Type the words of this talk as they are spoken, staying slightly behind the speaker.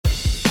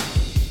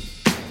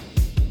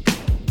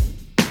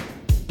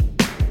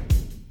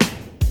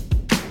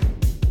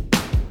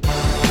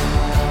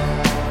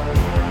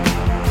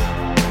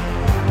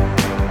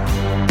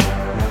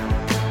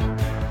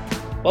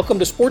Welcome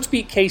to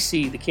SportsBeat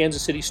KC, the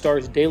Kansas City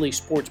Star's daily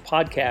sports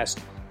podcast.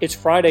 It's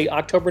Friday,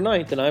 October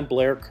 9th, and I'm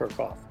Blair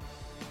Kirchhoff.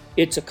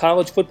 It's a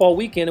college football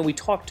weekend, and we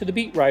talk to the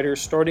beat writers,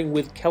 starting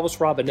with Kellis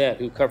Robinett,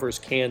 who covers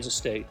Kansas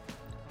State.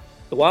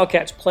 The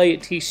Wildcats play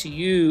at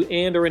TCU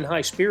and are in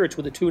high spirits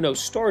with a 2-0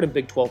 start in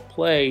Big 12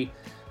 play.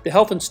 The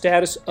health and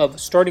status of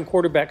starting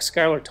quarterback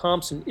Skylar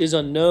Thompson is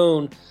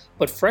unknown,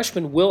 but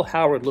freshman Will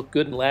Howard looked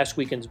good in last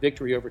weekend's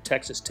victory over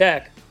Texas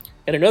Tech.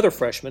 And another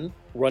freshman,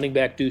 running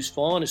back Deuce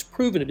Vaughn, is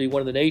proven to be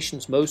one of the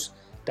nation's most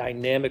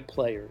dynamic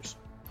players.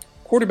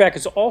 Quarterback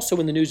is also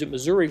in the news at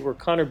Missouri, where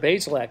Connor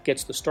Bazelak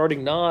gets the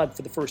starting nod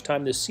for the first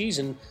time this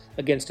season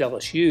against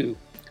LSU.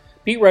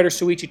 Beat writer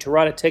Soichi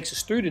Terada takes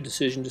us through the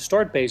decision to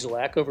start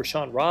Bazelak over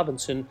Shawn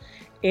Robinson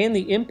and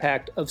the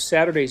impact of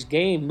Saturday's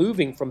game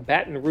moving from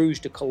Baton Rouge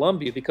to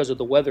Columbia because of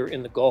the weather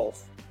in the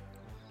Gulf.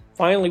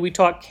 Finally, we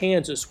talk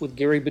Kansas with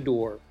Gary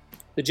Bedore.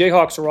 The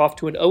Jayhawks are off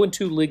to an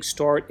 0-2 league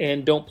start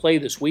and don't play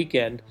this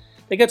weekend.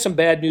 They got some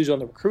bad news on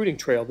the recruiting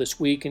trail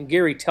this week, and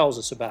Gary tells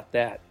us about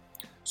that.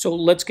 So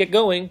let's get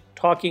going,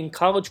 talking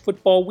college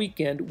football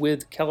weekend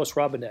with Kellis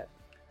Robinett.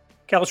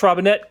 Kellis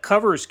Robinett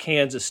covers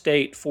Kansas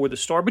State for the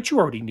Star, but you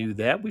already knew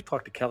that. We've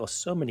talked to Kellis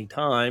so many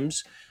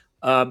times.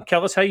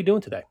 Kellis, how you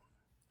doing today?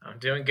 I'm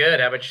doing good.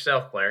 How about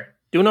yourself, Blair?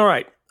 Doing all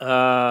right.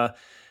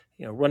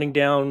 Running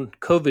down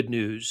COVID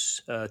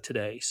news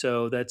today,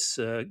 so that's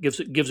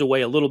gives away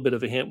a little bit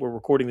of a hint. We're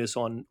recording this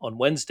on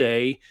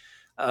Wednesday,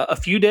 a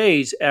few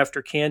days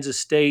after Kansas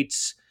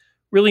State's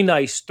really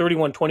nice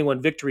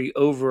 31-21 victory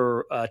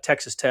over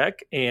Texas Tech,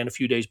 and a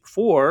few days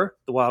before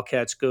the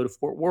Wildcats go to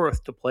Fort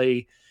Worth to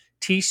play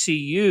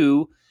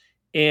TCU.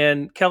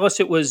 And Kellis,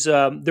 it was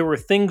there were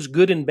things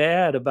good and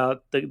bad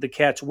about the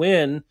Cats'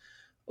 win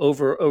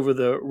over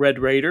the Red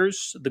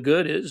Raiders. The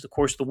good is, of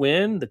course, the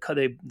win.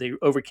 They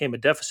overcame a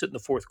deficit in the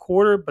fourth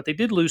quarter, but they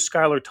did lose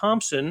Skylar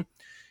Thompson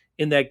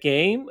in that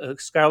game.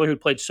 Skylar, who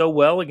played so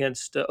well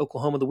against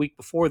Oklahoma the week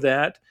before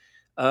that.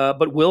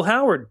 But Will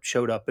Howard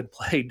showed up and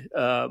played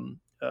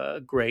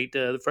great,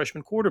 the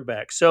freshman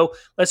quarterback. So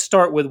let's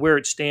start with where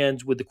it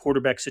stands with the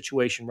quarterback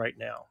situation right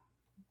now.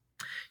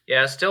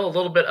 Yeah, still a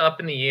little bit up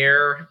in the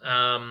air.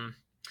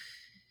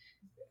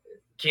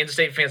 Kansas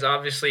State fans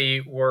obviously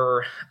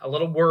were a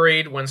little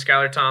worried when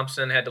Skylar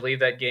Thompson had to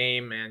leave that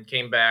game and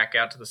came back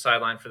out to the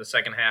sideline for the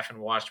second half and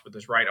watched with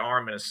his right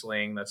arm in a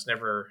sling. That's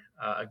never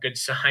a good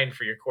sign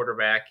for your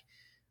quarterback.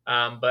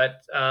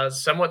 But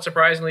somewhat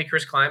surprisingly,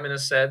 Chris Klieman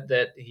has said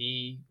that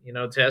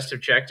tests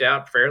have checked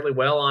out fairly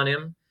well on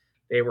him.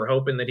 They were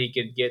hoping that he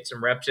could get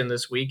some reps in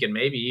this week and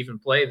maybe even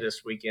play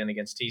this weekend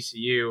against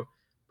TCU.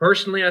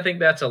 Personally, I think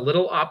that's a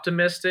little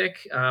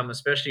optimistic,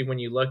 especially when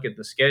you look at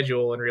the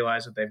schedule and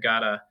realize that they've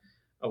got a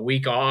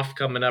week off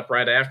coming up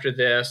right after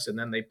this, and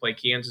then they play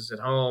Kansas at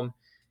home.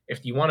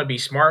 If you want to be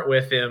smart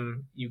with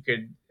him, you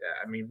could,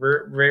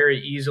 very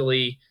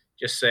easily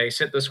just say,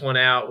 sit this one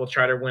out. We'll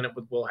try to win it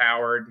with Will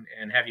Howard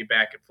and have you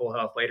back at full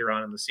health later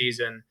on in the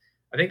season.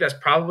 I think that's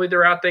probably the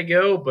route they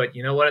go, but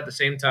you know what? At the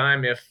same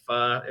time, if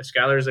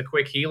Skylar is a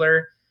quick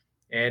healer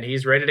and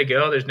he's ready to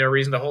go, there's no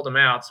reason to hold him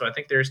out. So I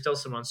think there's still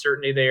some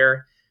uncertainty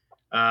there.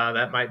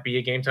 That might be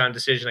a game time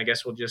decision. I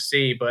guess we'll just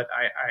see. But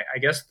I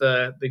guess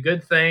the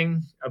good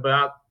thing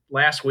about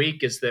last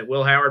week is that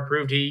Will Howard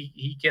proved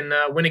he can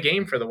win a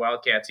game for the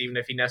Wildcats, even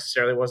if he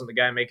necessarily wasn't the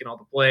guy making all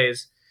the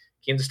plays.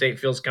 Kansas State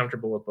feels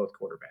comfortable with both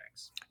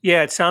quarterbacks.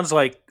 Yeah, it sounds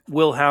like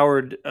Will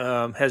Howard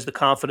has the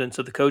confidence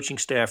of the coaching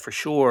staff for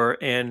sure.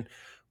 And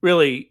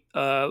really,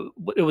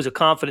 it was a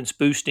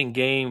confidence-boosting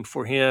game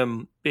for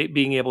him,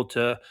 being able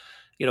to –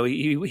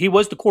 he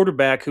was the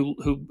quarterback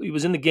who he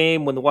was in the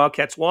game when the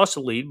Wildcats lost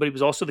the lead, but he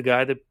was also the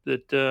guy that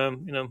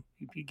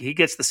he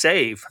gets the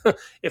save,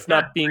 if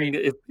not being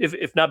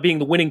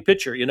the winning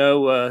pitcher.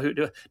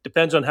 Who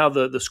depends on how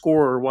the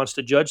scorer wants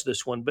to judge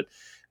this one. But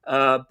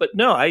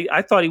no,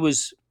 I thought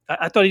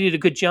he did a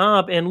good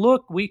job. And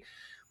look,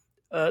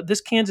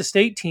 this Kansas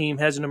State team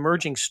has an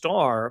emerging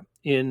star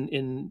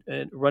in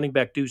running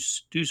back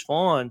Deuce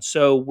Vaughn.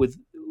 So with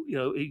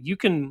you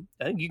can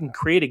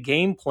create a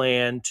game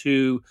plan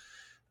to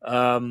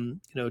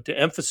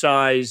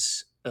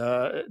emphasize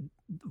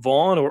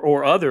Vaughn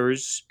or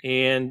others,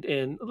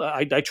 and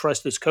I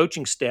trust this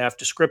coaching staff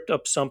to script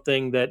up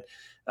something that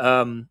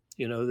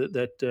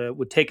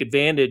would take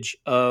advantage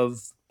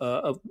of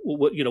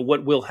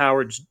what Will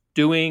Howard's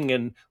doing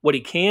and what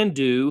he can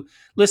do.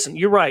 Listen,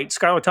 you're right.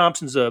 Skylar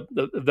Thompson's a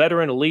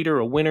veteran, a leader,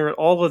 a winner,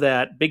 all of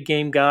that, big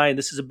game guy, and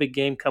this is a big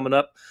game coming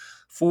up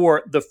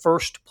for the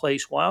first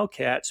place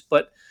Wildcats,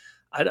 but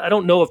I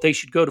don't know if they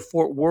should go to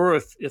Fort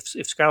Worth if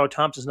Skylar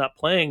Thompson's not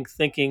playing,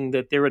 thinking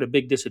that they're at a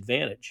big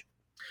disadvantage.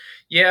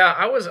 Yeah,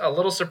 I was a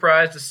little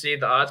surprised to see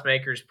the odds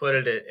makers put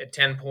it at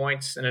 10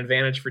 points, an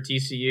advantage for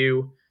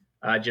TCU,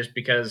 just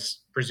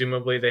because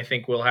presumably they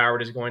think Will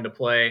Howard is going to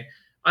play.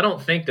 I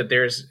don't think that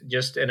there's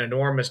just an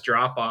enormous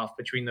drop-off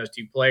between those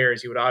two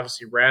players. You would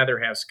obviously rather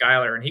have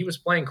Skylar, and he was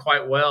playing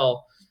quite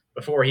well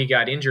before he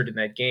got injured in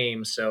that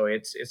game, so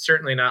it's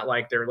certainly not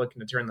like they're looking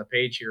to turn the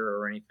page here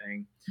or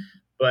anything.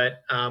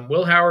 But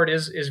Will Howard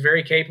is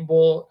very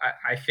capable.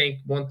 I think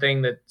one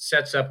thing that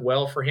sets up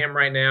well for him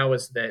right now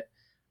is that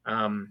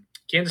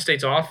Kansas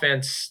State's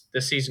offense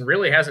this season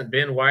really hasn't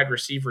been wide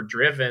receiver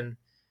driven.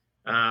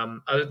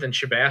 Other than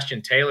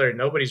Sebastian Taylor,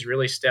 nobody's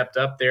really stepped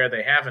up there.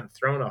 They haven't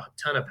thrown a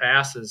ton of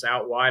passes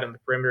out wide on the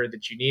perimeter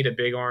that you need a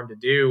big arm to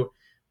do.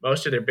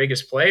 Most of their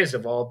biggest plays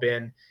have all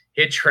been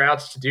hitch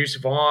routes to Deuce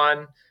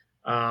Vaughn,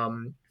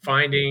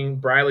 finding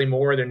Briley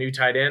Moore, their new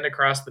tight end,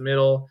 across the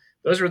middle.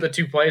 Those were the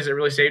two plays that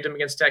really saved him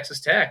against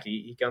Texas Tech.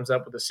 He comes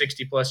up with a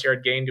 60-plus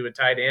yard gain to a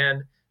tight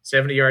end,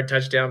 70-yard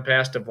touchdown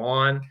pass to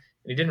Vaughn, and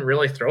he didn't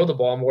really throw the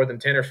ball more than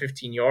 10 or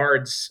 15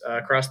 yards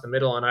across the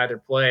middle on either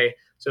play.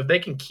 So if they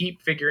can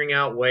keep figuring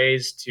out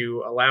ways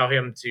to allow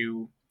him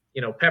to,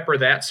 pepper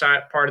that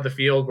side part of the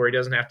field where he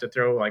doesn't have to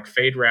throw like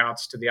fade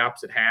routes to the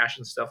opposite hash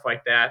and stuff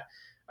like that,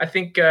 I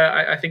think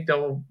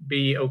they'll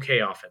be okay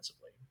offensively.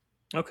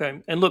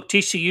 Okay. And look,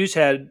 TCU's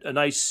had a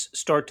nice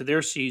start to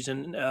their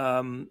season.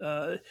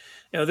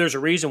 There's a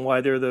reason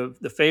why they're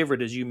the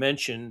favorite, as you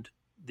mentioned.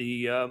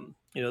 The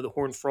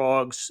Horned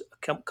Frogs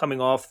coming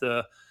off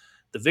the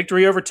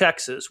victory over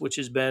Texas, which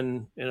has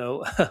been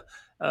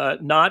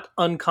not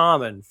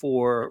uncommon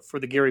for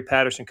the Gary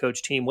Patterson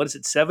coach team. What is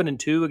it,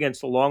 7-2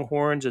 against the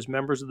Longhorns as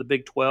members of the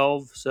Big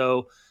 12?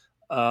 So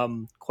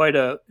quite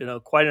an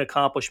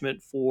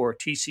accomplishment for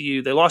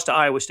TCU. They lost to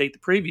Iowa State the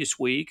previous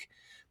week,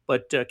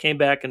 but came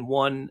back and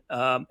won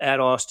at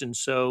Austin.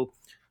 So,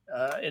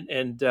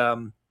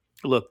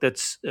 look,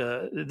 that's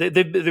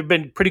they've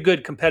been pretty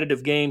good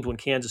competitive games when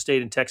Kansas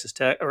State and Texas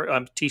Tech or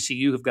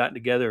TCU have gotten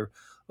together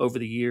over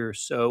the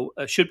years. So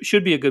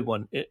should be a good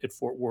one at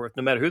Fort Worth,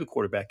 no matter who the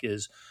quarterback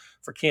is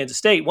for Kansas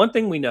State. One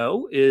thing we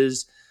know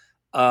is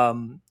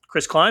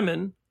Chris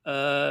Klieman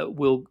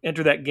will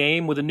enter that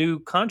game with a new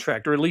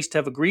contract, or at least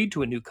have agreed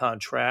to a new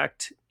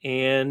contract.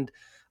 And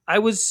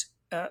it was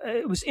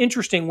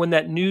interesting when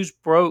that news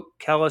broke,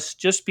 Kellis,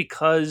 just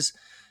because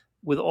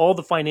with all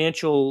the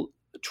financial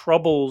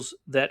troubles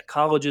that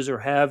colleges are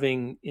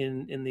having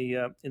in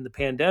the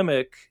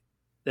pandemic,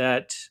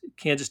 that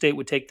Kansas State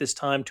would take this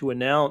time to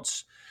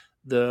announce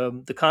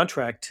the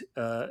contract,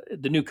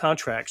 the new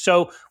contract.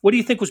 So what do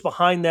you think was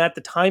behind that,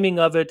 the timing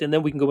of it, and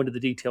then we can go into the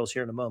details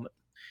here in a moment.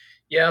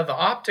 Yeah, the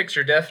optics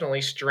are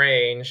definitely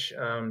strange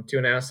to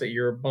announce that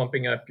you're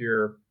bumping up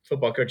your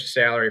football coach's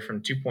salary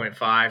from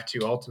 $2.5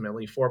 to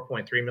ultimately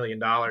 $4.3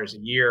 million a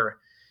year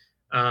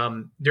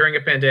during a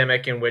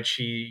pandemic in which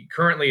he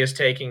currently is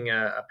taking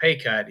a pay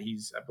cut.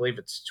 I believe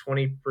it's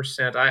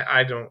 20%.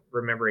 I don't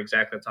remember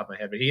exactly off the top of my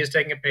head, but he is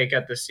taking a pay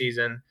cut this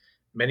season.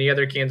 Many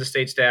other Kansas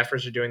State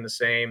staffers are doing the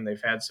same.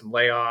 They've had some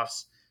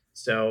layoffs.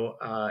 So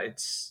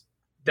it's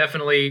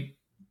definitely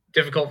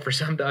difficult for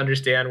some to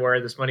understand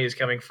where this money is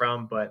coming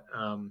from. But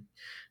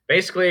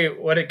basically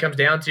what it comes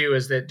down to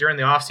is that during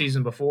the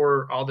offseason,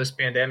 before all this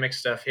pandemic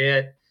stuff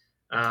hit,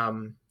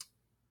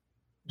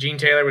 Gene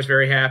Taylor was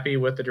very happy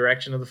with the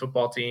direction of the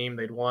football team.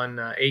 They'd won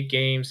 8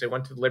 games. They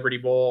went to the Liberty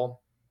Bowl.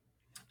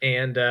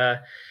 And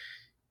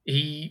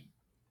he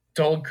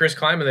told Chris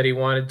Klieman that he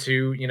wanted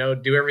to,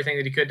 do everything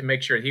that he could to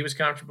make sure he was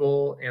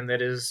comfortable and that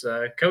his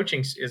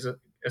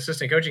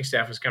assistant coaching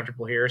staff was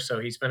comfortable here. So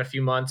he spent a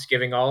few months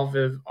giving all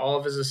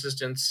of his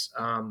assistants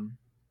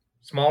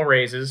small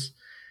raises.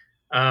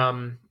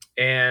 And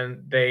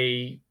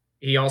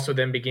he also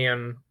then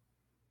began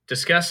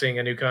discussing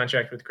a new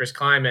contract with Chris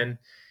Klieman.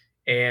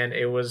 And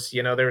it was,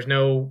 there was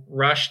no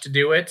rush to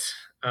do it,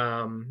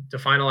 to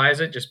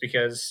finalize it, just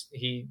because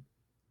he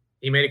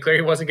made it clear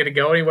he wasn't going to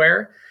go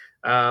anywhere.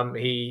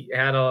 He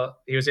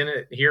was in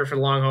it here for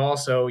the long haul.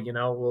 So,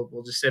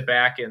 we'll just sit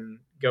back and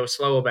go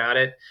slow about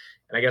it.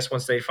 And I guess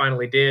once they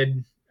finally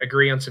did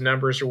agree on some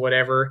numbers or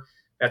whatever,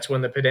 that's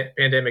when the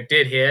pandemic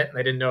did hit. And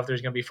they didn't know if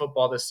there's going to be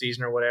football this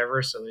season or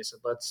whatever. So they said,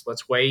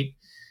 let's wait.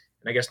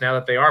 And I guess now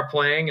that they are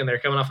playing and they're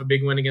coming off a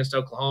big win against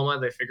Oklahoma,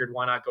 they figured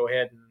why not go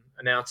ahead and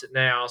announce it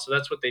now. So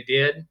that's what they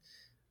did.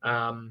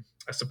 I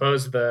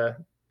suppose the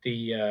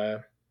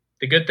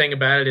good thing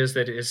about it is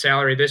that his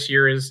salary this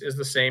year is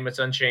the same. It's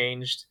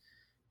unchanged.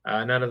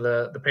 None of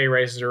the pay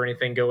raises or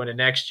anything go into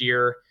next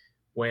year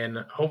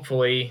when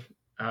hopefully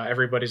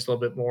everybody's a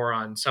little bit more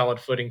on solid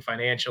footing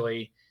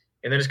financially.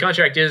 And then his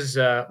contract is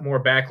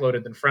more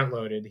backloaded than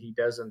front-loaded. He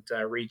doesn't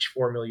reach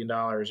 $4 million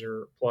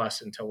or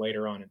plus until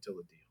later on into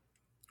the deal.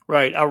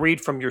 Right. I'll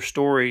read from your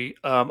story.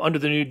 Under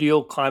the new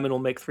deal, Klieman will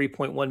make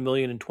 $3.1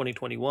 million in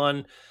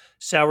 2021.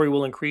 Salary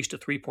will increase to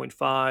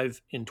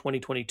 $3.5 in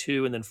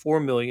 2022 and then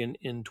 $4 million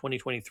in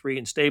 2023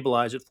 and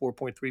stabilize at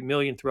 $4.3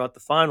 million throughout the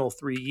final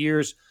 3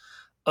 years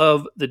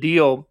of the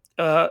deal.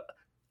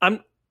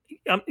 I'm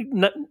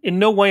not, in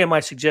no way am I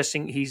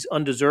suggesting he's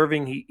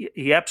undeserving.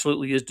 He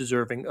absolutely is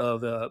deserving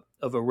of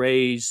a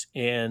raise,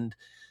 and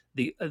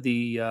the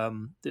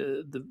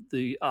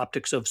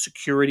optics of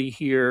security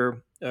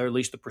here, or at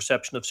least the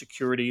perception of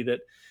security,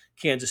 that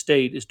Kansas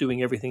State is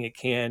doing everything it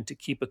can to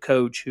keep a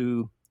coach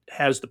who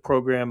has the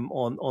program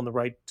on the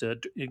right,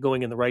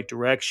 going in the right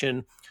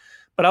direction.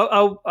 But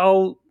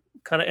I'll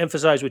kind of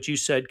emphasize what you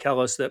said,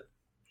 Kellis, that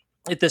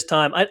at this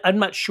time, I'm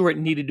not sure it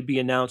needed to be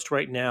announced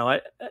right now.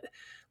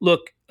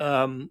 look,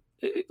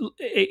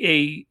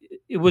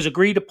 it was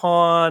agreed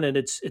upon, and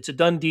it's a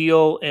done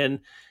deal. And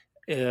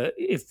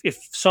if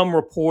some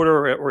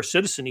reporter or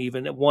citizen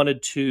even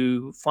wanted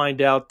to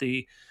find out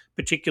the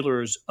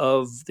particulars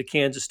of the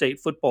Kansas State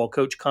football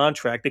coach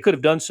contract, they could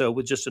have done so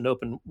with just an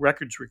open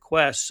records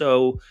request.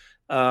 So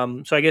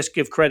I guess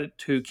give credit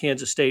to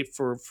Kansas State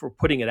for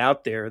putting it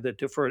out there,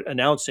 for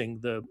announcing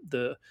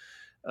the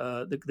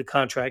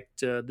contract,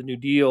 the new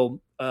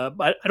deal.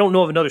 I don't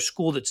know of another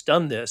school that's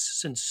done this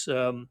since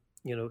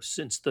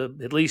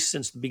at least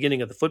since the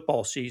beginning of the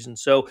football season.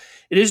 So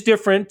it is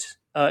different.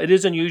 It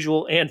is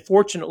unusual, and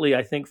fortunately,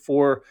 I think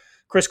for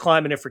Chris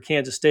Klieman and for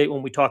Kansas State,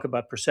 when we talk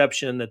about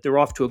perception, that they're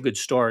off to a good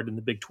start in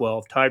the Big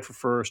 12, tied for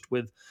first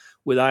with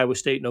Iowa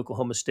State and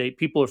Oklahoma State.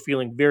 People are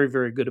feeling very,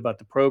 very good about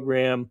the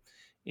program,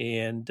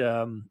 and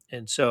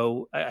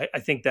so I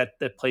think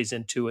that plays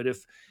into it.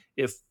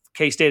 If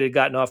K-State had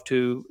gotten off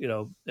to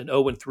an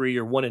 0-3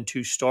 or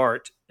 1-2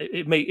 start,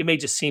 it may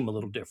just seem a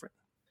little different.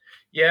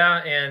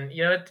 Yeah, and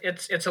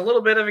it's a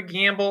little bit of a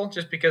gamble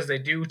just because they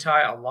do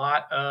tie a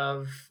lot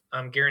of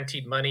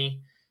guaranteed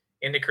money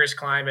into Chris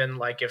Klieman.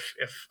 Like if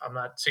I'm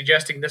not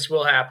suggesting this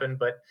will happen,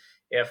 but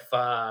if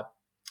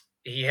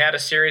he had a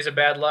series of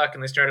bad luck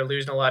and they started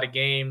losing a lot of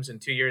games, in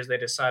 2 years they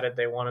decided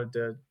they wanted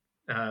to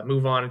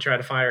move on and try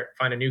to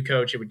find a new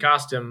coach, it would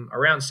cost him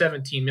around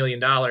 $17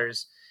 million.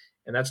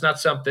 And that's not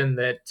something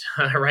that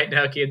right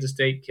now Kansas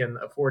State can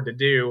afford to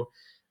do.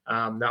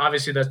 Now,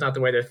 obviously, that's not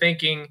the way they're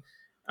thinking.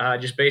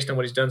 Just based on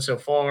what he's done so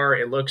far,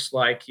 it looks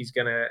like he's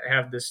going to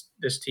have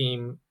this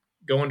team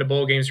going to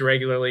bowl games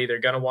regularly. They're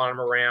going to want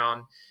him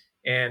around.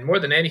 And more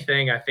than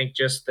anything, I think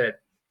just that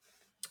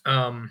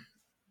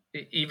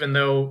even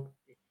though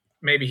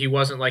maybe he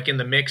wasn't like in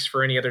the mix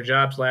for any other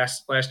jobs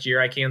last year,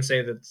 I can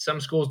say that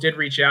some schools did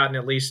reach out and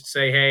at least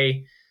say,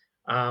 hey,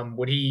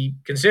 would he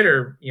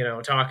consider,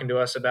 talking to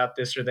us about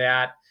this or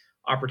that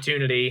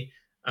opportunity?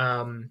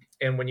 And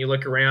when you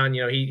look around,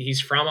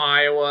 he's from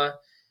Iowa.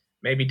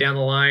 Maybe down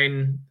the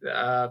line,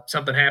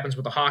 something happens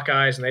with the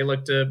Hawkeyes and they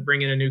look to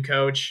bring in a new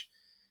coach.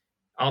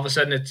 All of a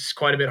sudden, it's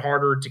quite a bit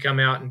harder to come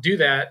out and do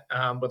that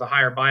with a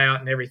higher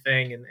buyout and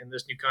everything and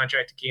this new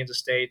contract to Kansas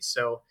State.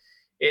 So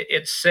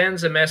it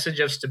sends a message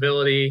of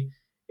stability.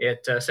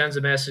 It sends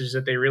a message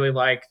that they really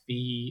like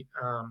the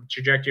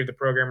trajectory of the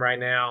program right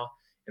now.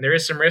 And there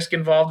is some risk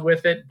involved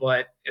with it,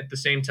 but at the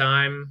same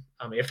time,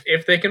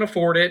 if they can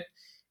afford it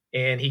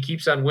and he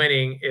keeps on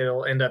winning,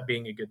 it'll end up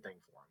being a good thing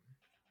for him.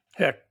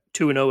 Heck,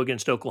 2-0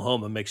 against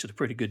Oklahoma makes it a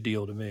pretty good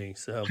deal to me.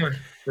 So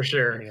for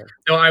sure. Yeah.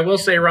 No, I will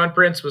say Ron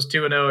Prince was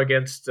 2-0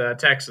 against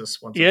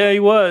Texas once. Yeah, he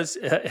was.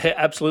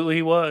 Absolutely,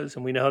 he was,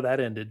 and we know how that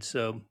ended.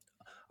 So,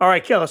 all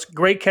right, Kellis,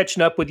 great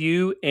catching up with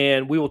you,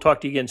 and we will talk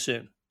to you again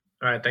soon.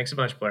 All right, thanks so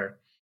much, Blair.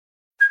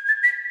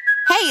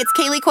 Hey, it's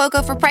Kaylee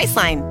Cuoco for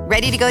Priceline.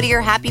 Ready to go to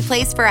your happy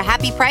place for a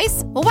happy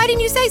price? Well, why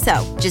didn't you say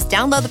so? Just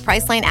download the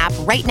Priceline app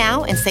right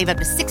now and save up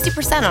to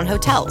 60% on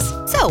hotels.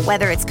 So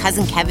whether it's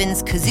Cousin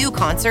Kevin's Kazoo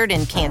Concert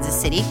in Kansas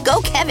City,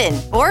 go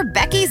Kevin, or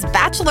Becky's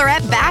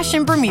Bachelorette Bash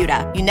in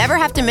Bermuda, you never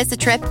have to miss a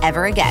trip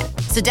ever again.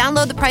 So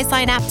download the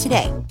Priceline app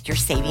today. Your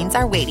savings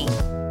are waiting.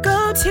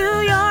 Go to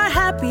your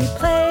happy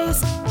place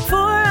for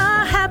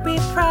a happy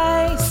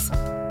price.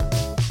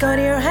 Go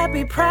to your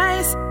happy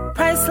price,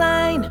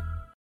 Priceline.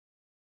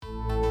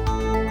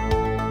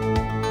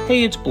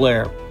 Hey, it's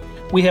Blair.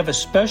 We have a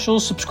special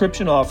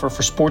subscription offer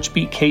for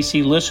SportsBeat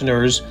KC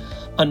listeners,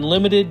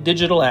 unlimited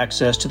digital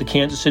access to the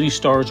Kansas City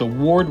Star's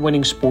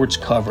award-winning sports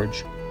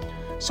coverage.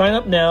 Sign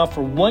up now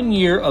for 1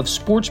 year of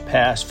Sports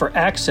Pass for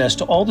access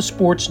to all the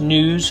sports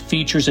news,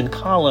 features, and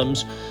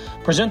columns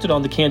presented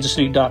on the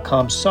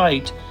kansascity.com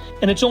site,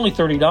 and it's only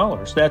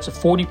 $30. That's a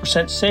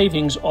 40%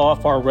 savings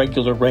off our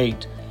regular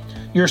rate.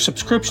 Your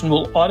subscription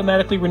will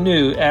automatically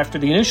renew after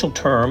the initial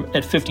term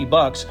at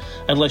 $50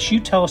 unless you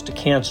tell us to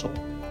cancel.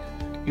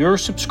 Your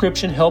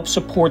subscription helps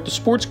support the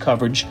sports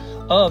coverage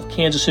of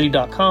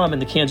kansascity.com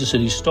and the Kansas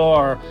City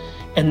Star,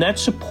 and that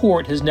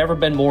support has never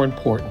been more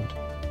important.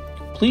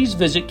 Please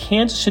visit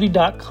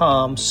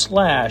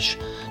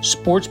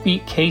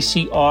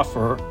kansascity.com/SportsBeatKC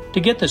offer to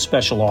get this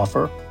special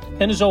offer.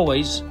 And as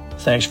always,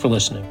 thanks for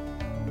listening.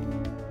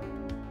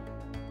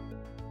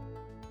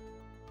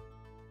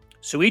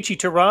 Soichi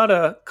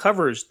Terada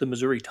covers the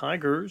Missouri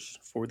Tigers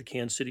for the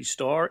Kansas City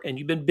Star, and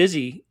you've been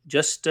busy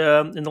just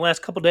in the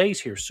last couple of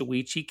days here,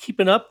 Soichi,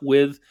 keeping up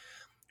with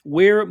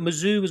where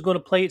Mizzou is going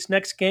to play its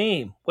next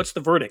game. What's the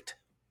verdict?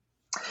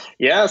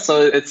 Yeah,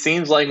 so it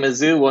seems like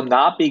Mizzou will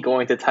not be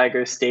going to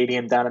Tiger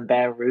Stadium down in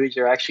Baton Rouge.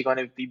 They're actually going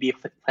to be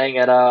playing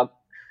at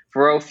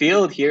Faurot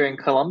Field here in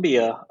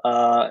Columbia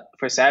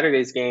for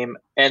Saturday's game.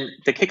 And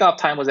the kickoff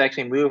time was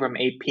actually moved from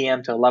 8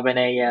 p.m. to 11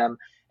 a.m.,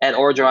 and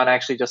Orgeron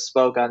actually just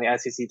spoke on the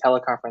SEC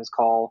teleconference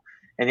call,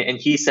 and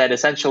he said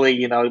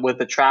essentially, with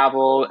the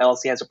travel,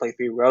 LSU has to play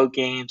 3 road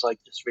games, like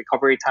just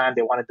recovery time.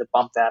 They wanted to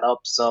bump that up.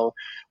 So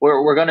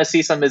we're going to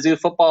see some Mizzou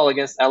football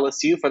against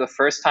LSU for the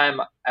first time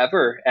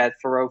ever at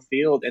Faurot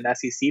Field in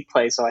SEC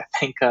play. So I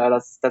think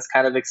that's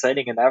kind of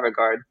exciting in that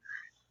regard.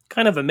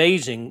 Kind of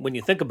amazing when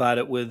you think about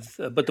it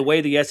but the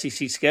way the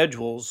SEC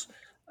schedules,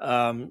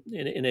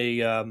 in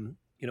a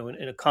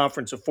in a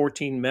conference of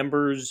 14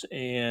 members,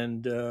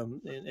 and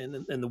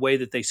the way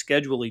that they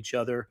schedule each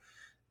other.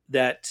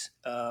 That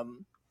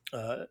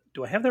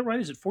do I have that right?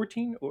 Is it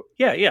 14? Or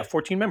yeah,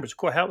 14 members. Of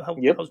course,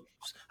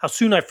 how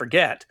soon I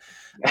forget.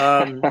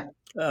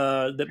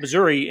 That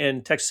Missouri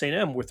and Texas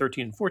A&M were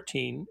 13 and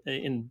 14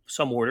 in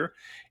some order,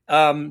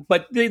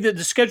 but the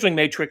scheduling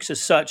matrix is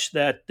such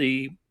that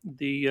the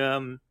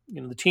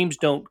teams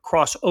don't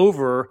cross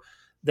over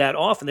that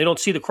often. They don't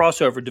see the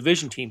crossover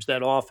division teams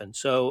that often.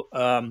 So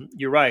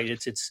you're right.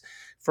 It's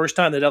first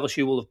time that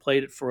LSU will have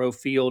played at Faurot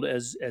Field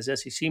as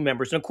SEC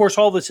members, and of course,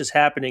 all this is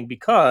happening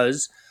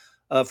because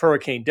of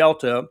Hurricane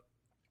Delta.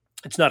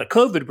 It's not a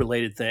COVID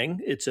related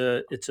thing. It's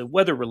a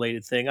weather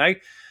related thing.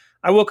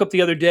 I woke up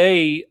the other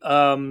day,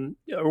 or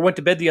went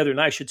to bed the other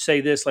night, I should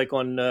say this, like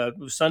on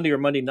Sunday or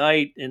Monday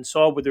night, and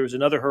saw where there was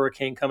another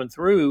hurricane coming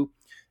through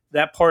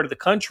that part of the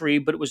country,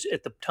 but it was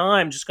at the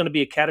time just going to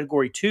be a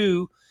Category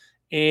 2,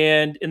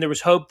 and there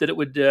was hope that it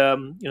would,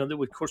 that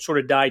would sort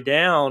of die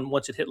down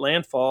once it hit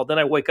landfall. Then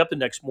I wake up the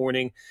next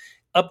morning,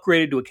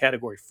 upgraded to a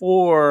Category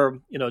 4.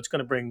 It's going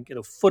to bring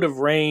foot of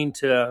rain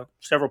to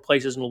several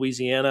places in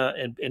Louisiana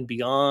and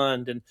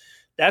beyond, and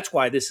that's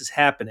why this is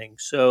happening.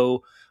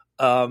 So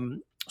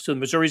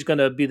Missouri's going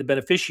to be the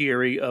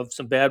beneficiary of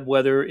some bad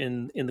weather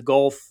in the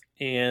Gulf,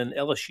 and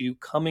LSU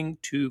coming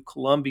to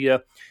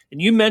Columbia.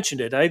 And you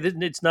mentioned it.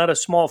 It's not a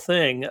small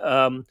thing,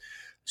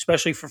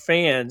 especially for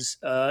fans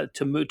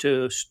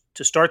to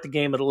start the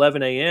game at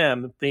 11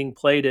 a.m. being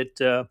played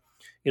at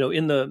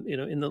in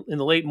the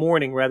late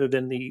morning rather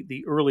than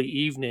the early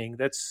evening.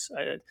 That's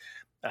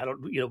I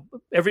don't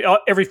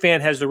every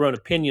fan has their own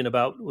opinion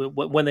about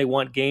when they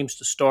want games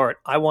to start.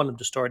 I want them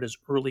to start as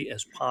early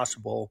as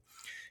possible.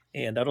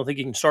 And I don't think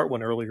you can start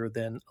one earlier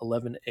than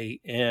 11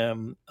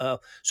 a.m.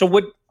 So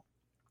what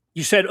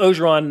you said,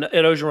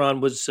 Orgeron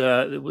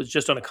was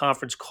just on a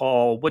conference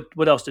call.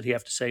 What else did he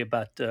have to say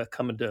about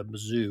coming to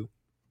Mizzou?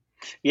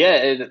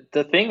 Yeah,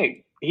 the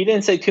thing, he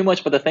didn't say too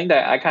much, but the thing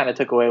that I kind of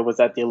took away was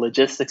that the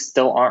logistics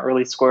still aren't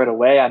really squared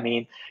away. I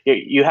mean,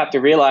 you have to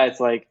realize,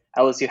 like,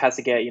 LSU has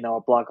to get, a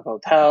block of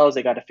hotels.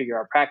 They got to figure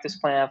out practice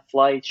plan,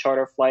 flights,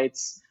 charter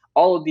flights,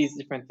 all of these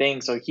different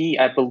things. So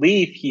I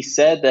believe he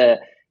said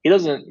that he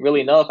doesn't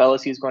really know if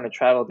LSU is going to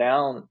travel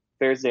down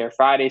Thursday or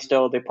Friday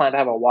still. They plan to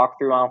have a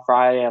walkthrough on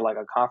Friday at like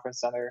a conference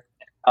center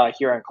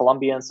here in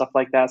Columbia and stuff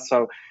like that.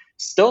 So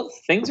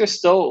things are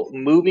still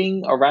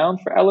moving around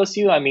for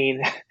LSU. I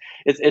mean,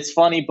 it's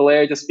funny,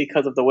 Blair, just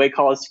because of the way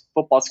college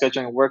football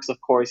scheduling works,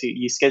 of course,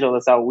 you schedule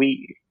this out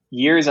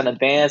years in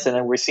advance, and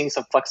then we're seeing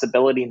some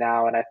flexibility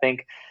now. And I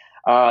think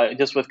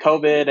just with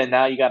COVID, and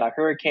now you got a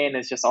hurricane,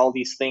 it's just all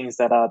these things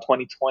that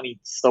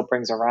 2020 still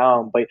brings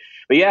around. But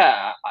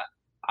yeah,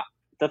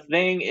 the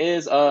thing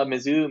is,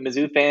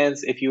 Mizzou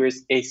fans, if you were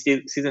a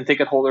season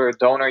ticket holder or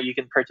donor, you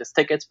can purchase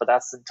tickets, but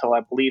that's until,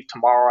 I believe,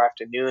 tomorrow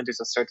afternoon. There's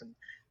a certain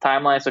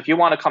timeline. So if you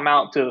want to come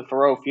out to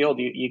Faurot Field,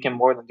 you can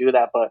more than do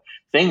that. But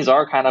things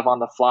are kind of on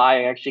the fly.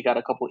 I actually got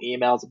a couple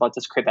emails about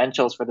just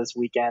credentials for this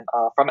weekend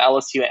from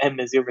LSU and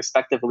Mizzou,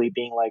 respectively,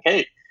 being like,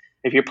 hey,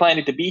 if you're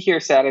planning to be here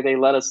Saturday,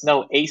 let us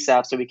know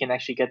ASAP so we can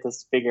actually get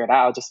this figured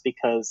out, just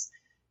because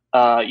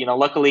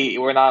luckily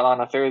we're not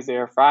on a Thursday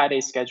or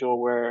Friday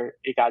schedule where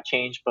it got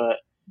changed, but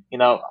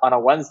on a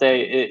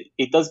Wednesday,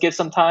 it does give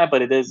some time,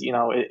 but it is,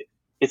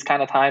 it's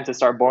kind of time to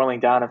start boiling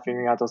down and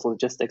figuring out those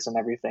logistics and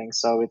everything.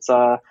 So it's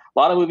a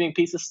lot of moving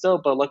pieces still,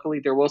 but luckily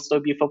there will still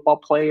be football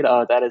played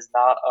that is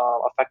not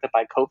affected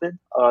by COVID.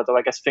 Though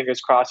I guess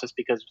fingers crossed, just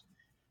because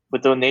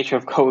with the nature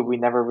of COVID, we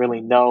never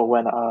really know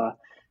when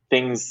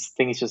things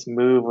just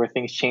move or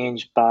things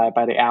change by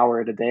the hour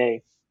of the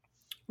day.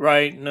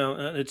 Right.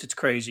 No, it's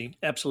crazy.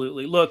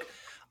 Absolutely. Look,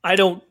 I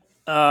don't.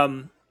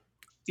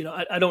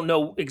 I don't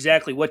know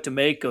exactly what to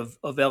make of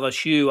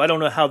LSU. I don't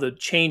know how the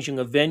changing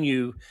of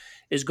venue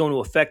is going to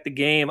affect the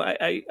game.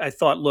 I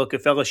thought, look,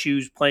 if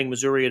LSU's playing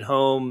Missouri at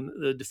home,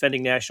 the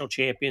defending national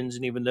champions,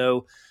 and even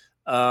though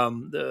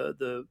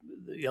the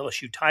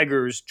LSU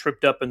Tigers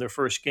tripped up in their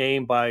first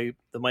game by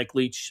the Mike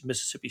Leach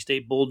Mississippi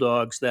State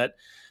Bulldogs, that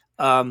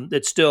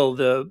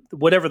still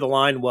whatever the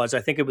line was,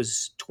 I think it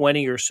was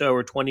 20 or so,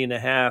 or 20 and a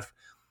half.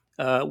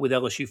 With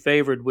LSU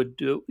favored would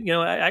do,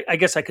 I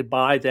guess I could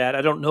buy that.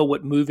 I don't know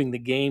what moving the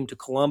game to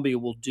Columbia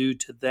will do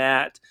to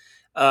that,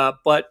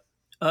 but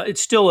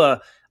it's still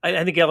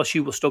I think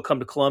LSU will still come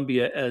to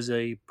Columbia as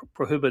a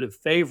prohibitive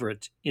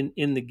favorite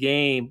in the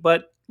game.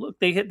 But look,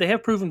 they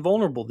have proven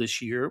vulnerable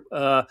this year,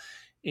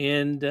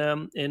 and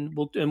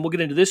we'll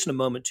get into this in a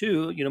moment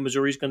too.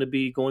 Missouri's going to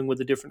be going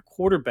with a different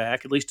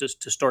quarterback, at least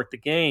to start the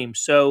game.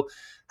 So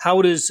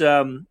how does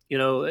I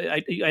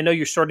know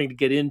you're starting to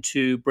get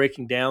into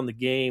breaking down the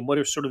game. What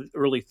are sort of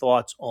early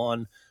thoughts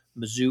on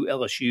Mizzou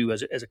LSU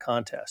as a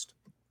contest?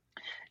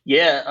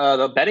 Yeah,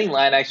 the betting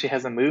line actually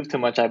hasn't moved too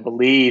much, I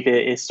believe.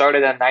 It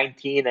started at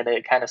 19 and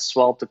it kind of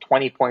swelled to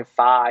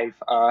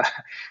 20.5.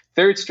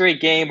 Third straight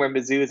game where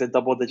Mizzou is a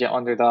double-digit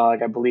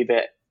underdog. I believe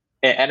it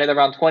ended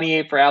around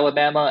 28 for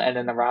Alabama and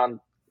then around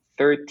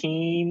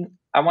 13,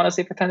 I want to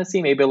say, for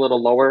Tennessee, maybe a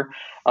little lower.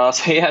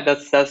 So yeah,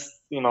 that's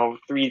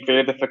three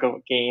very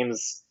difficult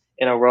games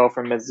in a row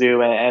for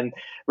Mizzou, and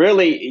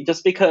really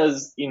just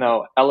because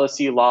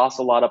LSU lost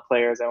a lot of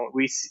players, and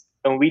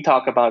when we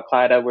talk about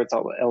Clyde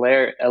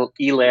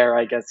Edwards-Helaire,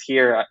 I guess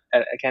here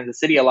at Kansas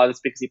City, a lot of it's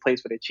because he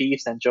plays for the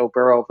Chiefs and Joe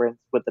Burrow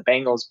with the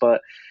Bengals.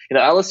 But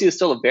LSU is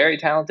still a very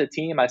talented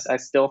team. I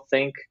still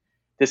think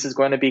this is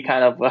going to be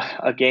kind of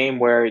a game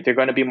where they're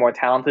going to be more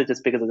talented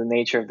just because of the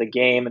nature of the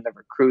game and the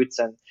recruits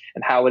and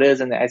how it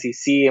is in the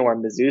SEC and where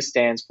Mizzou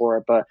stands for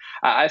it. But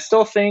I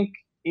still think,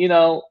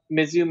 Mizzou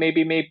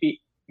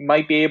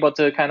might be able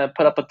to kind of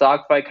put up a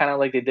dogfight, kind of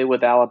like they did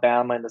with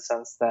Alabama, in the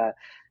sense that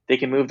they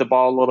can move the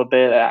ball a little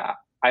bit.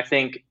 I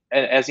think,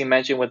 as you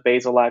mentioned with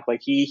Bazelak, like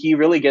he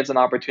really gets an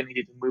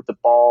opportunity to move the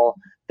ball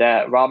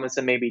that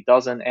Robinson maybe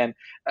doesn't. And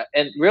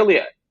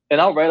really, and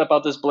I'll write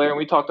about this, Blair, and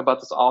we talked about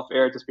this off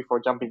air just before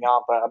jumping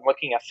on, but I'm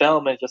looking at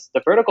film, and just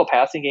the vertical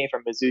passing game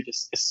from Mizzou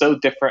just is so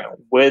different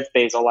with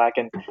Bazelak.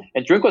 And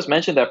Drinkwitz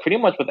mentioned that pretty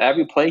much with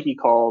every play he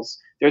calls,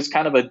 there's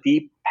kind of a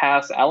deep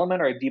pass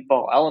element or a deep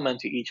ball element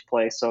to each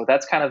play. So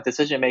that's kind of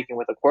decision making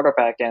with a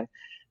quarterback. And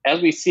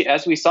as we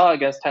saw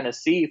against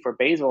Tennessee for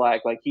Bazelak,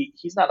 like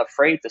he's not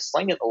afraid to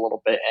sling it a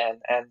little bit,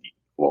 and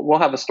we'll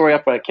have a story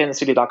up at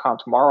kansascity.com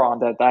tomorrow on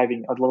that,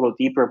 diving a little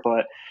deeper.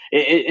 But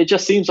it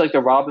just seems like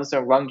the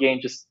Robinson run game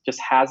just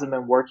hasn't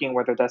been working,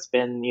 whether that's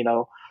been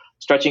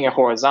stretching it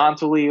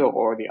horizontally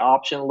or the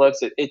option looks.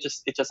 It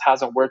just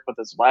hasn't worked with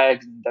his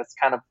legs, and that's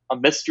kind of a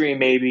mystery.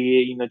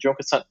 Maybe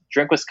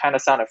Drinkwitz kind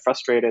of sounded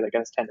frustrated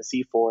against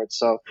Tennessee for it.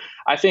 So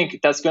I think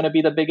that's going to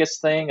be the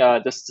biggest thing,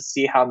 just to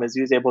see how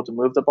Mizzou is able to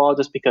move the ball.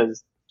 Just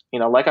because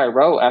like I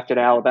wrote after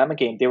the Alabama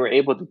game, they were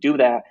able to do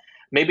that.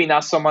 Maybe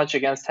not so much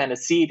against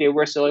Tennessee, they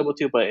were still able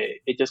to, but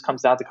it just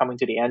comes down to coming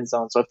to the end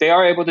zone. So if they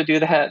are able to do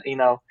that,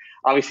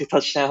 obviously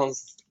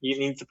touchdowns, you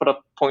need to put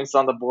up points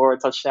on the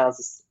board,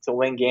 touchdowns to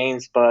win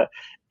games, but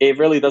it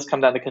really does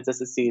come down to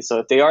consistency. So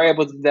if they are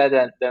able to do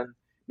that, then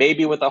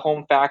maybe with the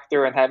home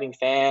factor and having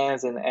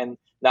fans and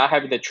not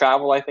having to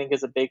travel, I think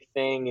is a big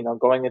thing.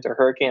 Going into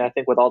Hurricane, I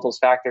think with all those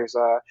factors,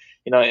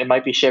 it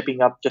might be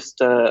shaping up just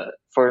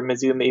for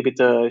Mizzou maybe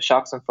to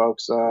shock some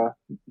folks.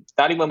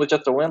 Not even with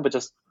just a win, but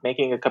just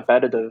making it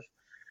competitive.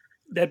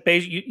 That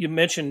you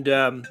mentioned,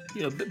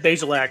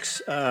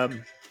 Bazelak's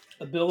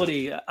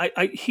ability.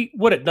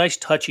 What a nice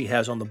touch he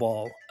has on the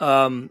ball.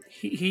 That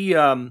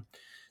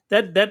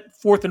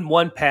 4th and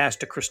 1 pass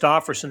to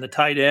Christopherson, the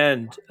tight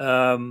end,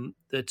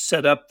 that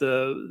set up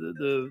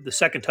the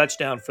second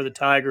touchdown for the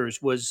Tigers,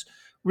 was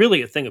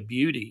really a thing of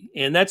beauty,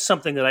 and that's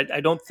something that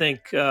I don't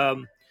think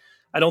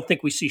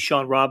we see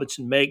Sean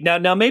Robinson make.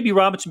 Now maybe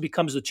Robinson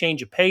becomes the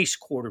change of pace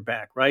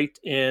quarterback, right?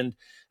 And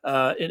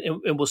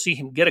we'll see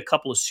him get a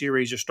couple of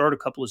series or start a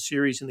couple of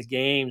series in the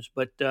games,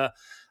 but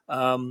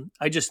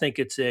I just think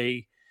it's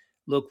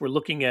we're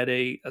looking at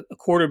a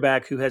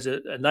quarterback who has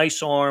a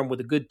nice arm with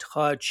a good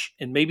touch,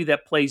 and maybe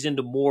that plays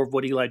into more of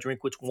what Eli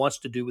Drinkwitz wants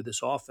to do with this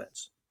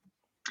offense.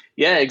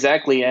 Yeah,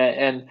 exactly.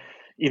 And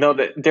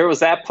there was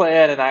that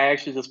play, and I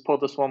actually just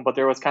pulled this one, but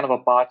there was kind of a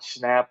botch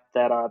snap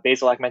that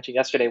Bazelak mentioned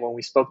yesterday when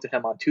we spoke to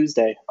him on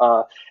Tuesday.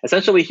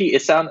 Essentially,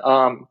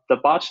 the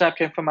botch snap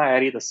came from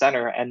Maedi, the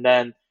center, and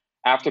then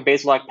after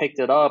Bazelak picked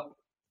it up,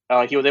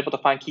 he was able to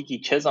find Kiki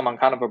Chisholm on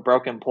kind of a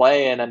broken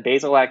play, and then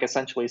Bazelak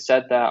essentially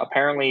said that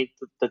apparently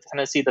the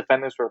Tennessee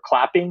defenders were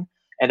clapping,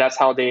 and that's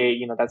how they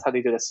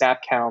do the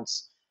snap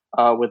counts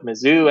with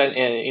Mizzou,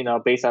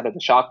 and based out of the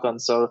shotgun.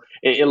 So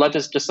it led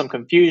to just some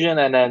confusion,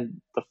 and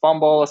then the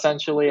fumble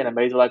essentially, and then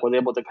Bazelak was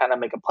able to kind of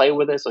make a play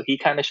with it. So he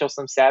kind of showed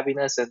some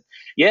savviness, and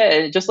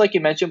just like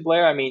you mentioned,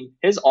 Blair. I mean,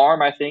 his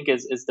arm I think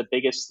is the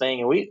biggest thing,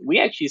 and we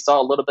actually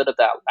saw a little bit of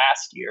that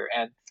last year.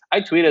 And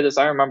I tweeted this.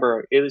 I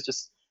remember it was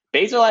just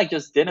Bazelak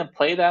just didn't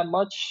play that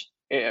much.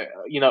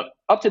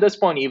 Up to this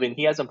point, even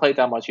he hasn't played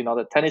that much.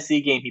 The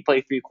Tennessee game, he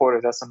played 3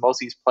 quarters. That's the most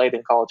he's played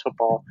in college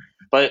football.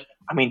 But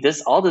I mean,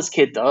 all this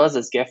kid does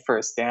is get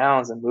first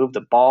downs and move the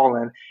ball,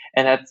 and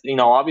that's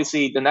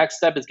obviously the next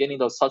step is getting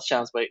those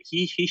touchdowns. But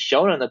he's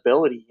shown an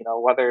ability,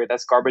 whether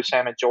that's garbage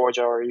time at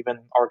Georgia or even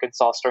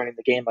Arkansas starting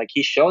the game, like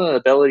he's shown an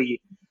ability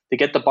to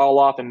get the ball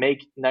off and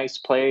make nice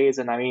plays.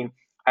 And I mean,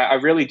 I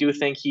really do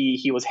think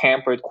he was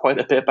hampered quite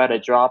a bit by the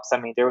drops. I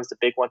mean, there was the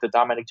big one to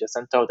Dominic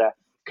Jacinto that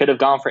could have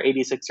gone for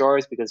 86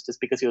 yards because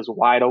he was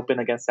wide open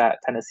against that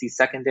Tennessee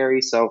secondary.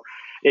 So,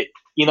 if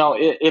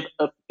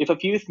a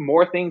few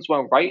more things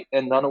went right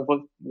and none of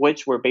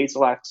which were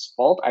Bazelak's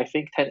fault, I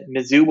think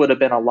Mizzou would have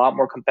been a lot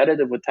more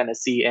competitive with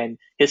Tennessee, and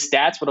his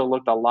stats would have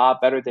looked a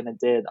lot better than it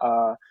did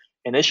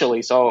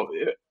initially. So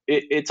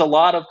it's a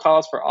lot of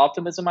cause for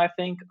optimism, I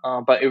think,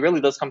 but it really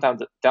does come down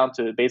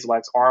to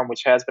Bazelak's arm,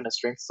 which has been a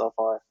strength so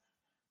far.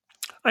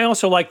 I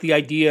also like the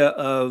idea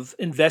of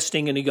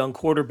investing in a young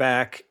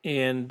quarterback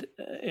and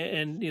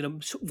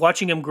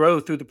watching him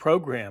grow through the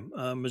program.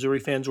 Missouri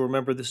fans will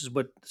remember this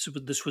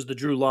was the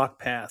Drew Lock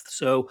path.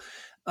 So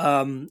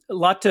a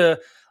lot to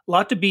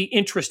be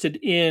interested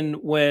in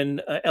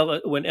when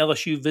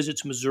LSU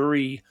visits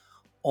Missouri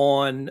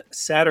on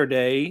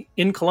Saturday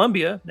in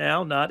Columbia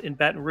now, not in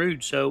Baton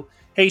Rouge. So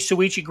hey,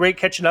 Soichi, great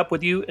catching up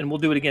with you, and we'll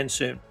do it again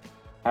soon.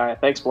 All right,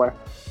 thanks, Blair.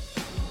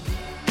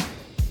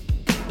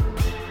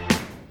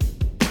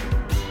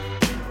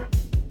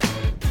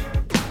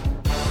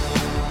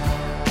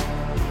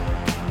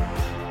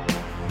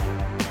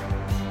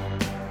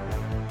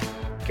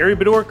 Gary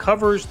Bedore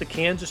covers the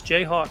Kansas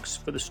Jayhawks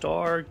for the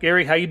Star.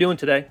 Gary, how you doing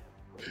today?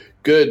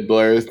 Good,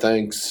 Blair.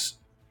 Thanks.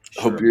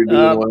 Sure. Hope you're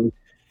doing well.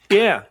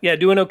 Yeah,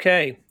 doing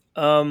okay.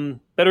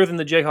 Better than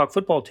the Jayhawk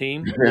football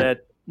team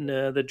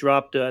that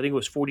dropped, I think it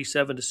was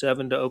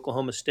 47-7 to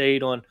Oklahoma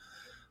State on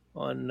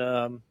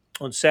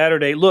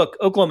Saturday. Look,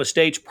 Oklahoma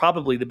State's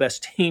probably the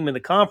best team in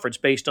the conference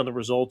based on the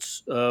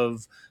results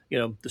of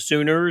the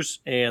Sooners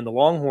and the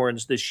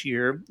Longhorns this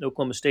year.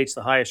 Oklahoma State's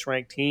the highest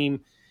ranked team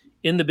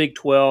in the Big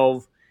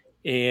 12,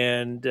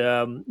 and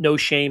no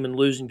shame in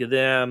losing to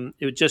them.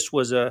 It just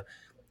was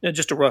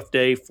just a rough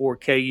day for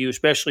KU,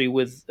 especially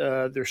with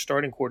their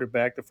starting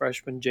quarterback, the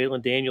freshman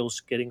Jalen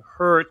Daniels, getting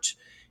hurt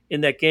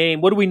in that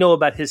game. What do we know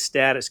about his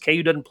status?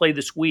 KU doesn't play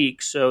this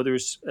week, so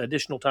there's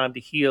additional time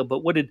to heal. But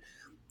what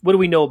do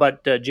we know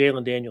about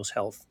Jalen Daniels'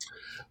 health?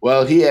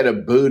 Well, he had a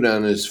boot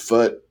on his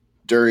foot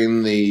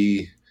during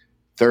the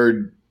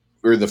third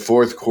or the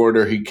fourth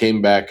quarter. He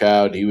came back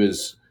out. He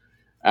was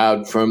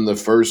out from the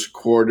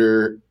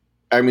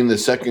the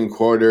second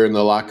quarter in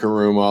the locker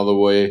room all the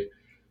way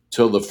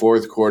till the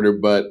fourth quarter.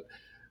 But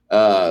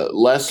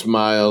Les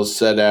Miles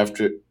said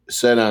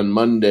on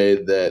Monday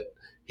that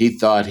he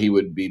thought he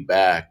would be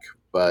back,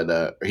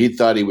 but he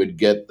thought he would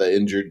get the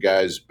injured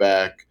guys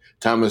back.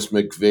 Thomas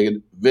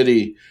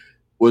McVitie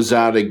was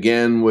out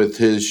again with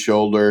his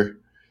shoulder.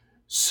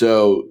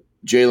 So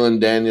Jalen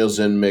Daniels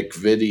and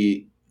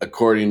McVitie,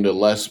 according to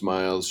Les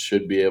Miles,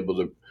 should be able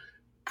to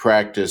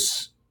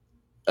practice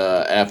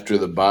after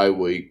the bye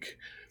week.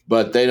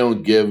 But they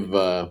don't give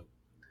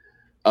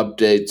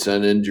updates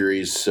on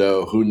injuries,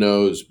 so who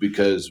knows?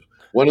 Because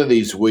one of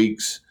these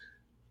weeks,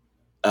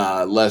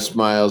 Les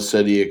Miles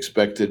said he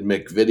expected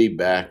McVitie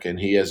back, and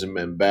he hasn't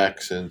been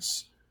back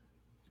since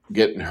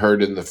getting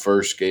hurt in the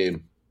first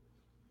game.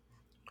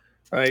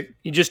 Right,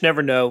 you just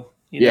never know.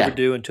 You never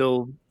do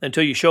until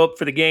you show up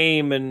for the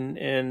game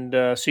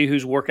and see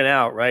who's working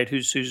out. Right,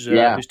 who's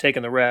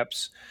taking the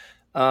reps.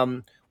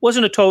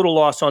 Wasn't a total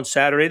loss on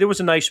Saturday. There was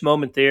a nice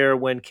moment there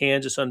when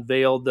Kansas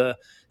unveiled the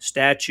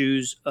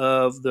statues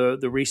of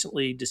the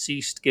recently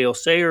deceased Gale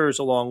Sayers,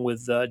 along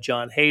with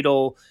John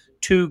Hadel,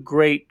 two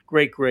great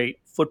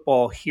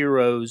football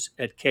heroes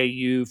at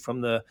KU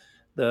from the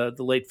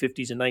late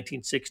 50s and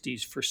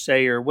 1960s for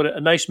Sayer. What a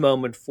nice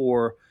moment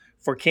for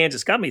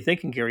Kansas. Got me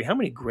thinking, Gary, how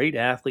many great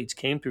athletes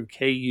came through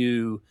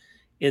KU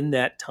in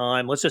that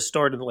time? Let's just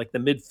start in like the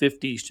mid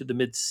 50s to the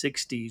mid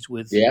 60s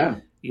with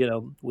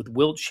with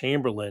Wilt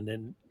Chamberlain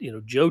and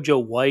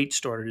JoJo White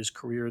started his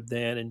career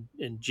then,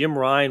 and Jim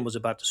Ryan was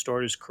about to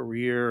start his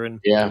career, and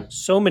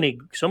so many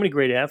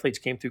great athletes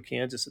came through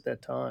Kansas at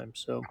that time.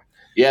 So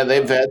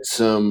they've had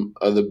some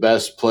of the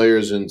best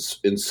players in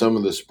some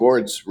of the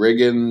sports.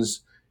 Riggins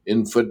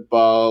in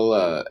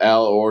football,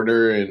 Al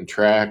Order in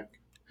track,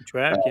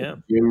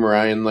 Jim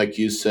Ryan, like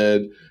you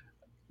said,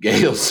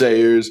 Gale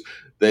Sayers.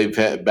 They've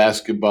had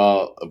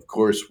basketball, of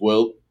course,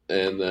 Wilt,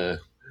 and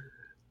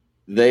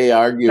they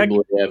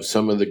arguably have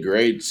some of the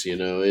greats,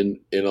 in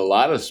a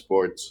lot of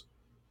sports.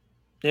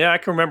 Yeah, I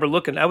can remember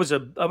looking. I was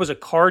a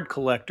card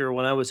collector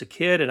when I was a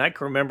kid, and I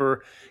can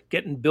remember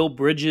getting Bill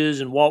Bridges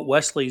and Walt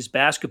Wesley's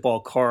basketball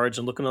cards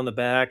and looking on the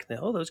back. And,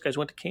 those guys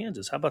went to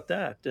Kansas. How about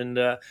that? And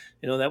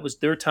that was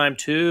their time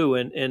too.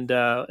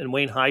 And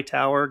Wayne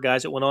Hightower,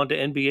 guys that went on to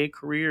NBA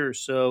careers.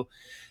 So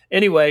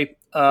anyway,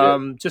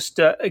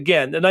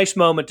 again, a nice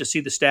moment to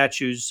see the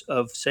statues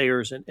of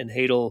Sayers and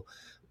Hadel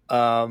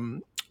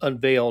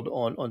unveiled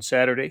on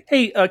Saturday.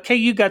 Hey,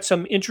 KU got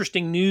some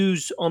interesting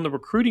news on the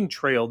recruiting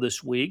trail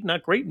this week.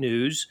 Not great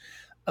news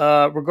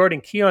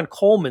regarding Keon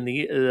Coleman,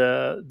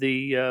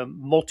 the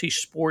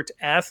multi-sport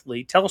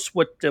athlete. Tell us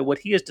what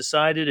he has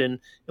decided and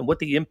what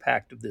the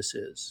impact of this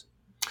is.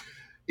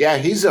 Yeah,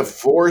 he's a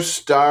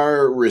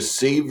 4-star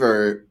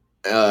receiver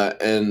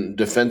and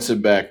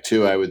defensive back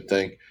too, I would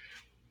think.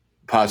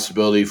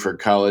 Possibility for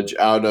college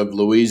out of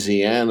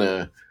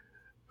Louisiana,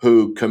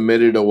 who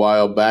committed a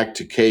while back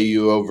to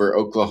KU over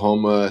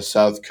Oklahoma,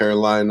 South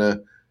Carolina,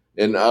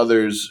 and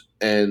others.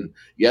 And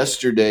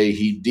yesterday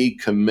he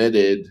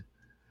decommitted,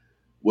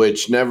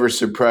 which never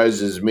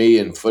surprises me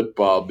in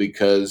football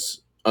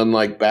because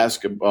unlike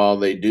basketball,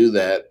 they do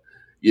that.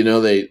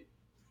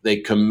 They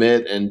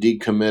commit and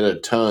decommit a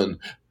ton.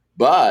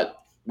 But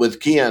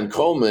with Keon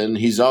Coleman,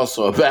 he's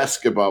also a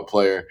basketball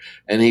player,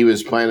 and he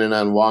was planning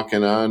on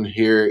walking on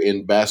here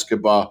in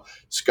basketball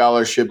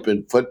scholarship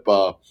and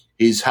football.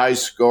 He's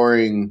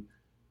high-scoring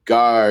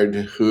guard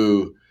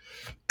who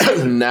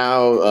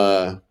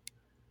now,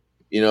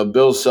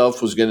 Bill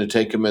Self was going to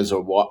take him as a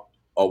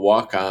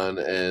walk-on,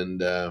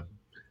 and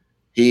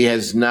he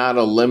has not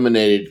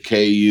eliminated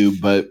KU,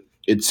 but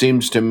it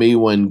seems to me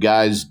when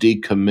guys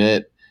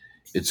decommit,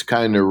 it's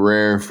kind of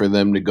rare for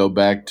them to go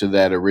back to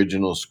that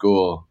original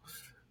school.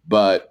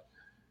 But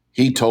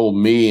he told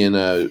me in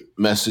a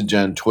message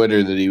on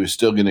Twitter that he was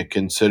still going to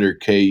consider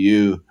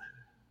KU.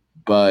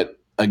 But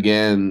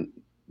again,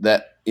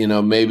 that,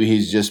 maybe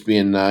he's just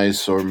being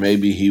nice or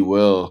maybe he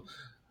will.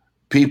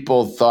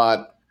 People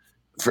thought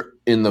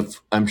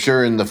I'm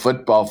sure in the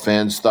football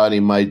fans thought he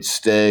might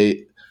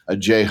stay a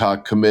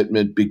Jayhawk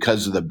commitment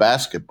because of the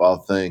basketball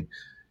thing.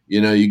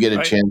 You know, you get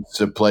a chance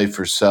to play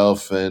for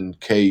Self and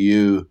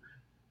KU,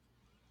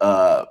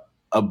 a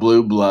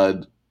blue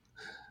blood.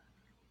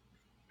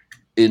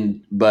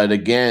 But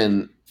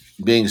again,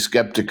 being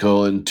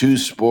skeptical, and two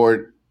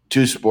sport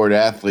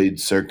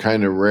athletes are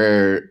kind of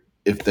rare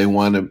if they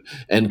want to.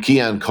 And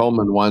Keon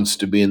Coleman wants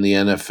to be in the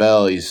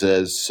NFL, he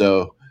says.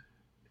 So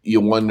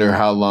you wonder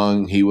how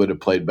long he would have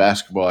played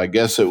basketball. I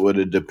guess it would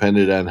have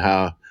depended on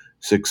how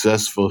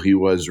successful he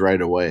was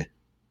right away.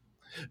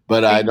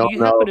 But I don't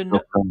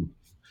know.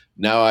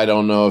 Now I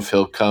don't know if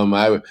he'll come.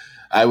 I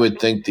would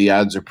think the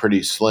odds are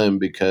pretty slim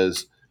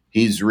because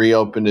he's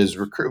reopened his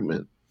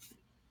recruitment.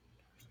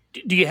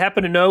 Do you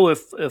happen to know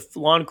if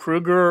Lon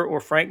Kruger or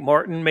Frank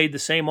Martin made the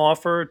same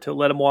offer to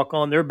let him walk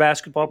on their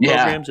basketball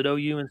programs at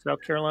OU in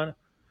South Carolina?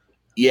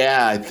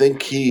 Yeah, I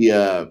think he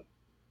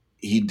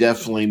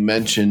definitely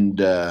mentioned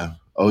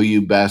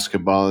OU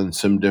basketball in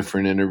some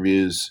different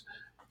interviews,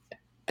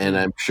 and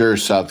I'm sure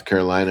South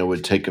Carolina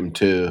would take him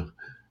too.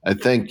 I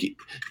think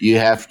you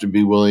have to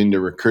be willing to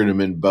recruit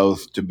him in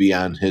both to be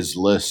on his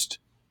list.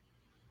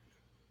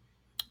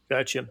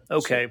 Gotcha.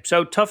 Okay,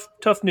 so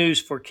tough news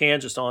for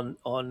Kansas on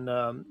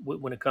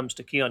when it comes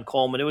to Keon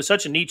Coleman. It was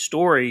such a neat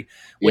story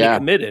when he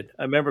committed.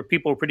 I remember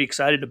people were pretty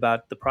excited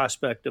about the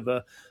prospect of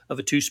a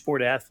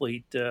two-sport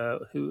athlete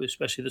who,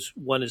 especially this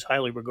one, is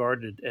highly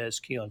regarded as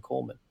Keon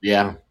Coleman.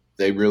 Yeah,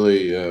 they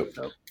really.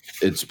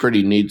 It's a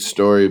pretty neat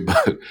story,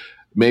 but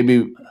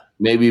maybe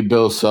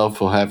Bill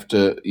Self will have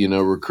to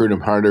recruit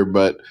him harder.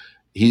 But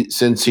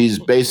since he's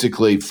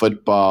basically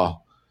football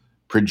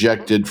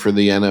projected for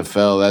the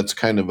NFL, that's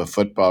kind of a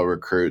football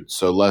recruit.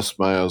 So Les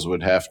Miles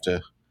would have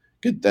to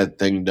get that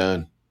thing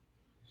done.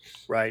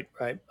 Right.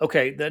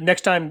 Okay, the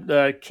next time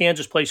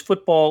Kansas plays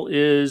football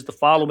is the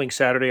following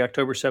Saturday,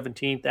 October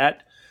 17th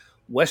at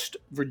West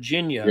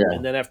Virginia. Yeah.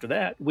 And then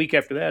week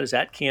after that is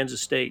at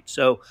Kansas State.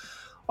 So,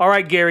 all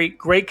right, Gary,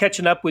 great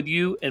catching up with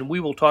you, and we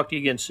will talk to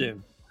you again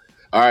soon.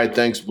 All right,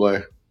 thanks,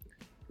 Blair.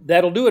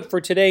 That'll do it for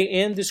today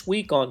and this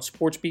week on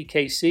SportsBeat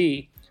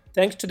KC.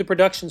 Thanks to the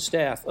production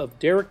staff of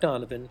Derek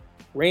Donovan,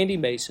 Randy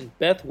Mason,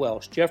 Beth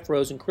Welsh, Jeff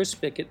Rosen, Chris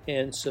Pickett,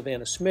 and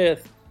Savannah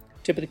Smith.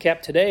 Tip of the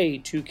cap today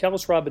to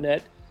Kellis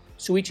Robinette,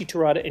 Suichi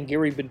Terada, and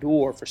Gary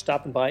Bedore for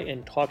stopping by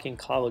and talking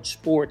college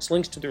sports.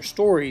 Links to their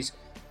stories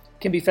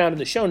can be found in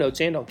the show notes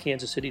and on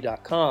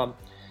kansascity.com.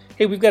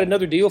 Hey, we've got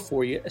another deal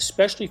for you,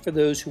 especially for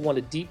those who want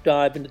to deep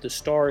dive into the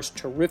Stars'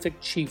 terrific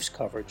Chiefs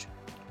coverage.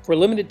 For a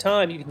limited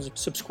time, you can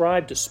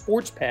subscribe to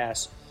Sports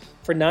Pass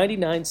for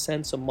 99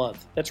 cents a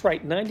month. That's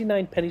right,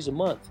 99 pennies a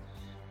month.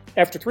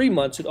 After 3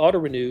 months, it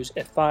auto-renews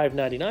at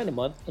 $5.99 a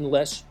month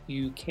unless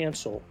you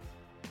cancel.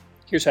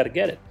 Here's how to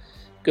get it.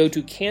 Go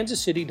to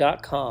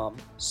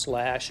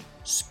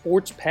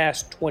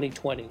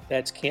kansascity.com/sportspass2020.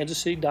 That's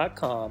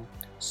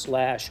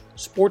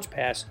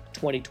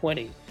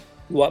kansascity.com/sportspass2020.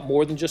 You want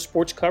more than just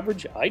sports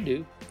coverage? I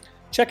do.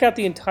 Check out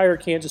the entire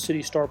Kansas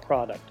City Star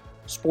product.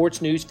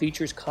 Sports news,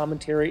 features,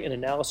 commentary, and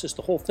analysis,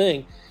 the whole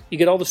thing. You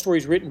get all the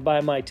stories written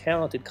by my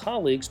talented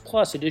colleagues,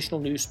 plus additional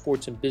news,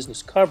 sports, and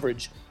business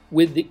coverage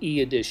with the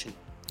e-edition.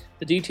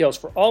 The details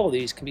for all of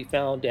these can be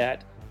found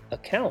at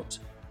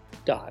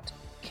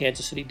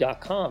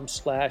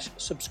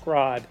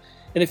account.kansascity.com/subscribe.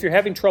 And if you're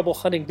having trouble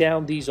hunting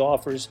down these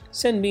offers,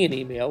 send me an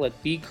email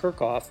at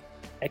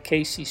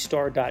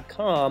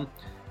bkirkhoff@kcstar.com,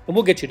 and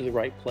we'll get you to the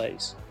right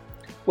place.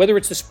 Whether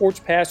it's the Sports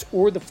Pass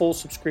or the full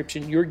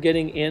subscription, you're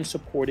getting and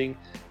supporting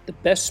the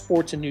best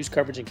sports and news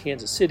coverage in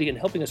Kansas City and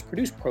helping us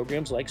produce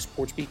programs like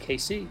SportsBeat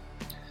KC.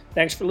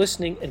 Thanks for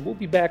listening, and we'll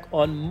be back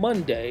on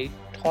Monday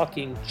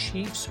talking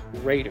Chiefs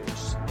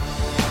Raiders.